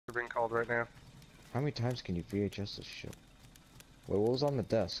Being called right now. How many times can you VHS this shit? Wait, what was on the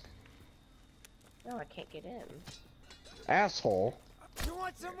desk? No, I can't get in. Asshole! You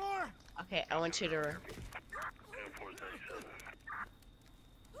want some more? Okay, I want you to...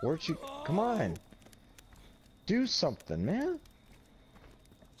 Where'd you... Come on! Do something, man!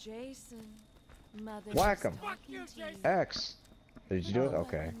 Jason, mother. Whack him! Fuck you, Jason. X! Did you do it?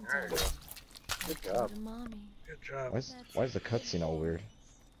 Okay. There you go. Good job. Good job. Why is the cutscene all weird?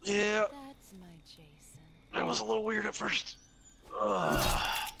 Yeah. That's my Jason. That was a little weird at first.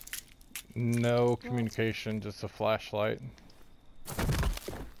 No communication, just a flashlight.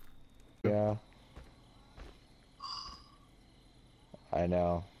 Yeah. I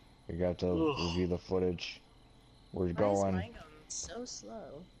know. We got to review the footage. We're Why is going. mine going so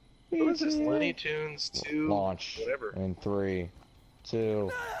slow? What is this? Looney Tunes 2? Launch. Whatever. In 3,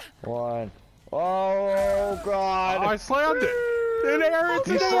 2, 1. Oh God! Oh, I slammed it! In air, it's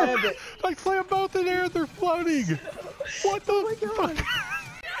You in air! slammed it! I slammed both in air, they're floating! What the fuck?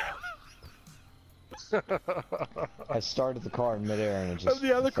 I started the car in midair and it just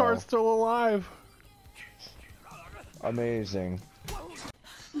The other fell. car's still alive. Amazing.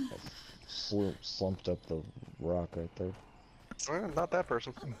 Slumped up the rock right there. Not that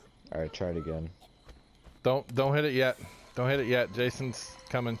person. Alright, try it again. Don't hit it yet. Don't hit it yet. Jason's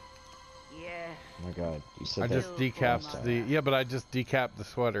coming. Yeah. Oh my God, you said I that. just decapped the... Yeah, but I just decapped the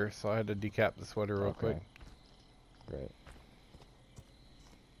sweater, so I had to decap the sweater real quick. Great.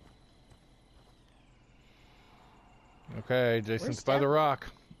 Okay, Jason's Where's by the Steph? rock.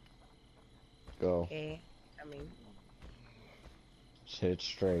 Go. Okay, I mean... Just hit it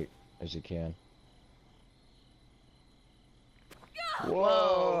straight as you can.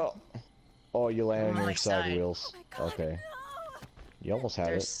 Whoa! Oh, you landed on my your side side. wheels. Okay. You almost had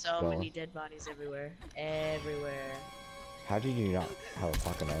There's it. so going. many dead bodies everywhere. Everywhere. How did you not have a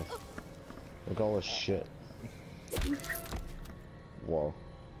fucking knife? Look at all this shit. Whoa.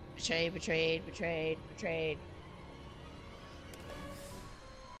 Betrayed, betrayed, betrayed, betrayed.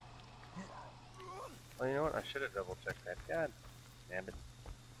 Well, you know what? I should have double checked that. God damn it.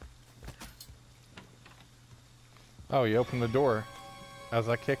 Oh, he opened the door as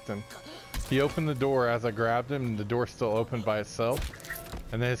I kicked him. He opened the door as I grabbed him, and the door still opened by itself.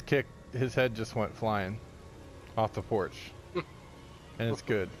 And then his head just went flying off the porch. And it's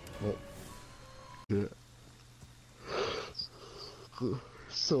good.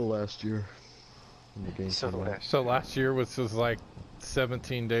 So last year. When the game came out. So last year was like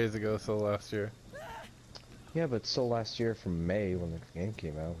 17 days ago, so last year. Yeah, but so last year from May when the game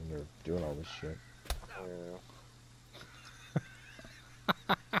came out when they were doing all this shit.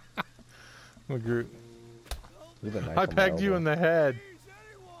 Groot. Leave a knife I on my pegged you elbow. in the head.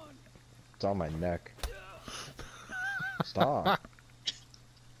 It's on my neck. Stop.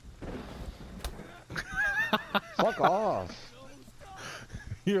 Fuck off.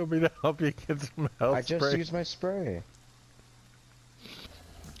 You want me to help you get some health I just spray? used my spray.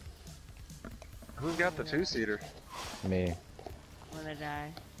 Who's got the two-seater? Me. I'm gonna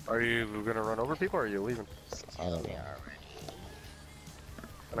die. Are you gonna run over people or are you leaving? I don't know.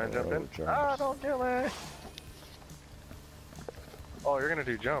 Can I jump in? Jumps. Ah, don't kill me! Oh, you're gonna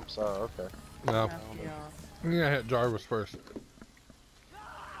do jumps. Oh, okay. No. Yeah. I'm gonna hit Jarvis first.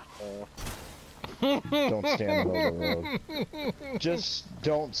 Don't stand in the middle of the road. Just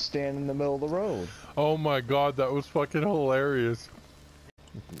don't stand in the middle of the road. Oh my god, that was fucking hilarious.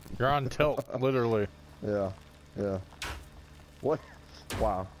 You're on tilt, literally. Yeah, yeah. What?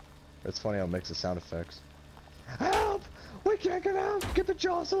 Wow. It's funny how it makes the sound effects. Help! We can't get out! Get the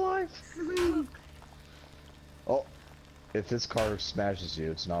Jaws alive! Oh, if this car smashes you,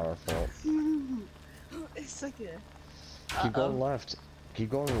 it's not our fault. It's like a... Keep going left. Keep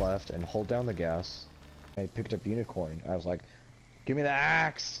going left and hold down the gas. I picked up Unicorn. I was like, give me the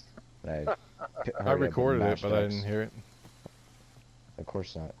axe! And I recorded it, but I didn't hear it. Of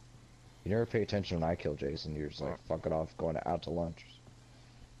course not. You never pay attention when I kill Jason. You're just like, fuck it off, going out to lunch.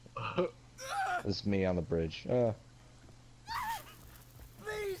 This is me on the bridge.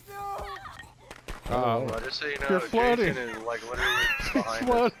 Please no! Oh, Well, just so you know, You're floating. Jason is like literally behind us.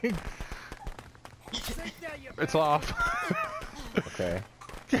 Floating. Sit down, you It's off. okay.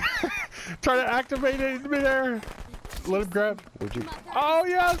 Try to activate it in midair. Let him grab. Would you? Oh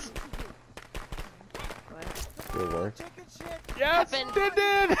yes! Good work. chicken shit. Yes! Happened. It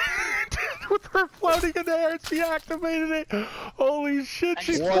did! With her floating in the air, she activated it. Holy shit,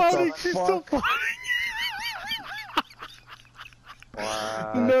 she's What floating. the She's still fuck? floating.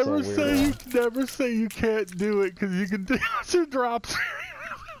 Wow. That's a weird Never say you can't do it, because you can do it. She drops.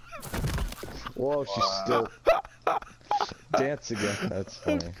 Whoa, she's still. dance again. That's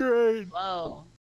funny. That's great. Whoa.